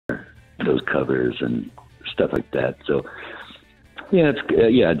those covers and stuff like that. So yeah,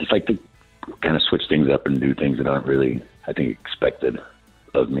 I just like to kind of switch things up and do things that aren't really, I think, expected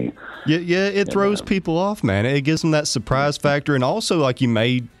of me. Yeah, it throws people off, man. It gives them that surprise factor, and also like you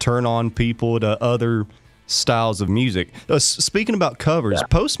may turn on people to other styles of music. Speaking about covers,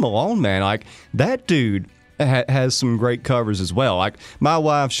 Post Malone, man, like that dude has some great covers as well. Like my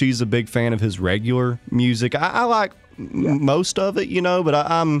wife, she's a big fan of his regular music. I like most of it, you know, but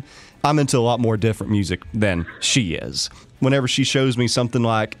I'm into a lot more different music than she is. Whenever she shows me something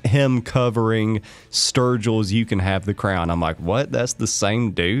like him covering Sturgill's "You Can Have the Crown," I'm like, what? That's the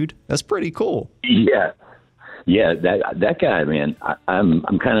same dude? That's pretty cool. Yeah. That guy, man. I'm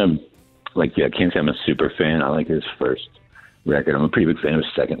kind of like, I can't say I'm a super fan. I like his first record. I'm a pretty big fan of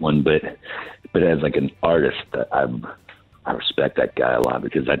his second one, but as like an artist, I respect that guy a lot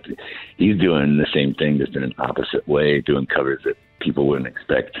because he's doing the same thing, just in an opposite way, doing covers that people wouldn't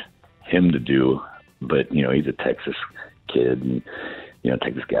expect him to do. But you know, he's a Texas kid, and you know,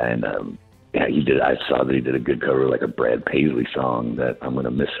 Texas guy, and I saw that he did a good cover, like a Brad Paisley song, that "I'm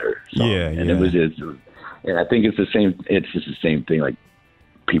Gonna Miss Her" song. It was and I think it's the same. It's just the same thing. Like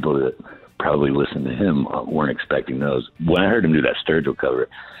people that probably listen to him weren't expecting those. When I heard him do that Sturgill cover,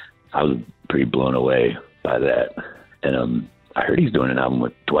 I was pretty blown away by that. And I heard he's doing an album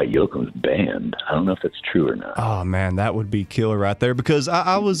with Dwight Yoakam's band. I don't know if that's true or not. Oh man, that would be killer right there. Because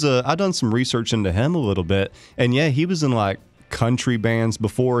I done some research into him a little bit, and yeah, he was in like country bands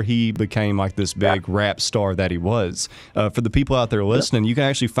before he became like this big rap star that he was. For the people out there listening, you can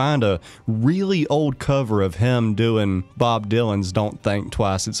actually find a really old cover of him doing Bob Dylan's "Don't Think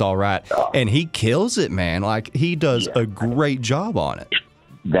Twice, It's All Right," and he kills it, man. Like he does a great job on it.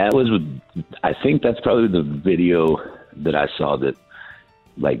 I think that's probably the video that I saw that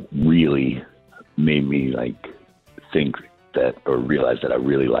like really made me like think that, or realize that I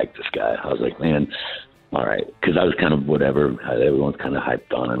really like this guy. I was like, man, all right. Cause I was kind of whatever, everyone's kind of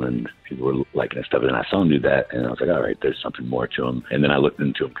hyped on him and people were liking his stuff. And I saw him do that and I was like, all right, there's something more to him. And then I looked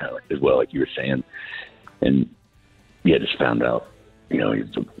into him kind of like as well, like you were saying, and yeah, just found out, you know, he's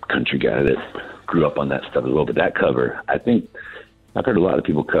a country guy that grew up on that stuff as well. But that cover, I think I've heard a lot of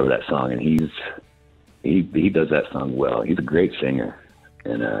people cover that song, and he does that song well. He's a great singer,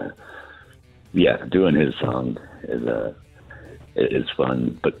 and doing his song is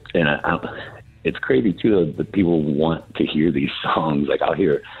fun. But it's crazy too that people want to hear these songs. Like I'll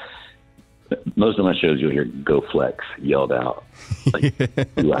hear most of my shows, you'll hear "Go Flex" yelled out like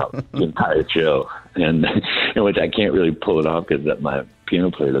throughout the entire show, and which I can't really pull it off because my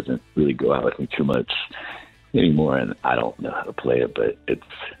piano player doesn't really go out with me too much anymore, and I don't know how to play it, but it's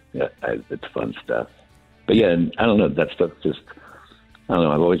fun stuff. But yeah, and I don't know, that stuff just, I don't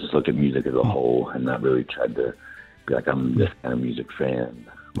know, I've always just looked at music as a whole and not really tried to be like, I'm this kind of music fan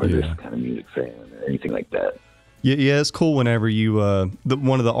or this kind of music fan or anything like that. Yeah, it's cool whenever you,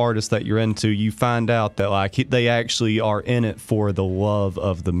 one of the artists that you're into, you find out that like they actually are in it for the love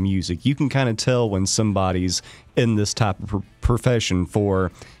of the music. You can kind of tell when somebody's in this type of profession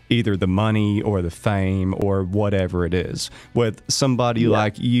for either the money or the fame or whatever it is. With somebody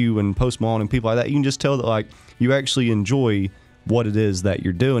like you and Post Malone and people like that, you can just tell that like you actually enjoy what it is that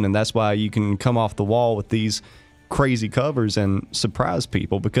you're doing, and that's why you can come off the wall with these crazy covers and surprise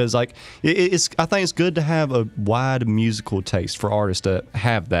people, because like I think it's good to have a wide musical taste for artists to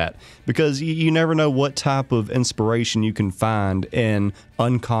have that, because you never know what type of inspiration you can find in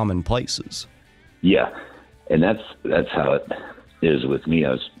uncommon places. Yeah, and that's how it is with me.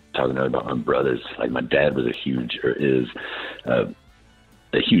 I was talking about my brothers. Like my dad was a huge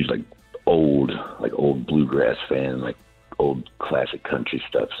like old bluegrass fan, like old classic country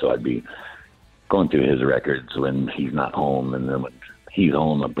stuff. So I'd be going through his records when he's not home, and then when he's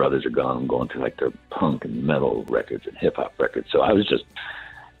home, my brothers are gone. I'm going through like their punk and metal records and hip hop records. So I was just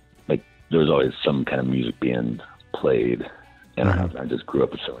like, there was always some kind of music being played, and I just grew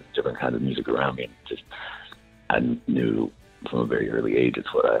up with so much different kinds of music around me. And just I knew from a very early age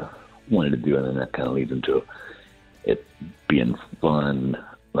it's what I wanted to do, and then that kind of leads into it being fun.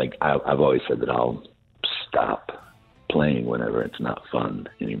 Like I've always said that I'll stop playing whenever it's not fun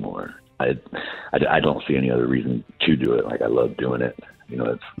anymore. I don't see any other reason to do it. Like I love doing it. You know,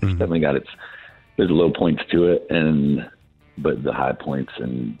 it's definitely got there's low points to it, but the high points,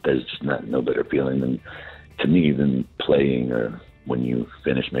 and there's just no better feeling to me than playing, or when you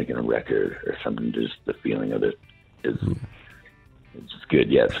finish making a record or something. Just the feeling of it is it's just good.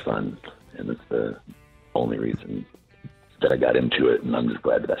 Yeah, it's fun, and it's the only reason that I got into it, and I'm just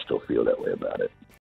glad that I still feel that way about it.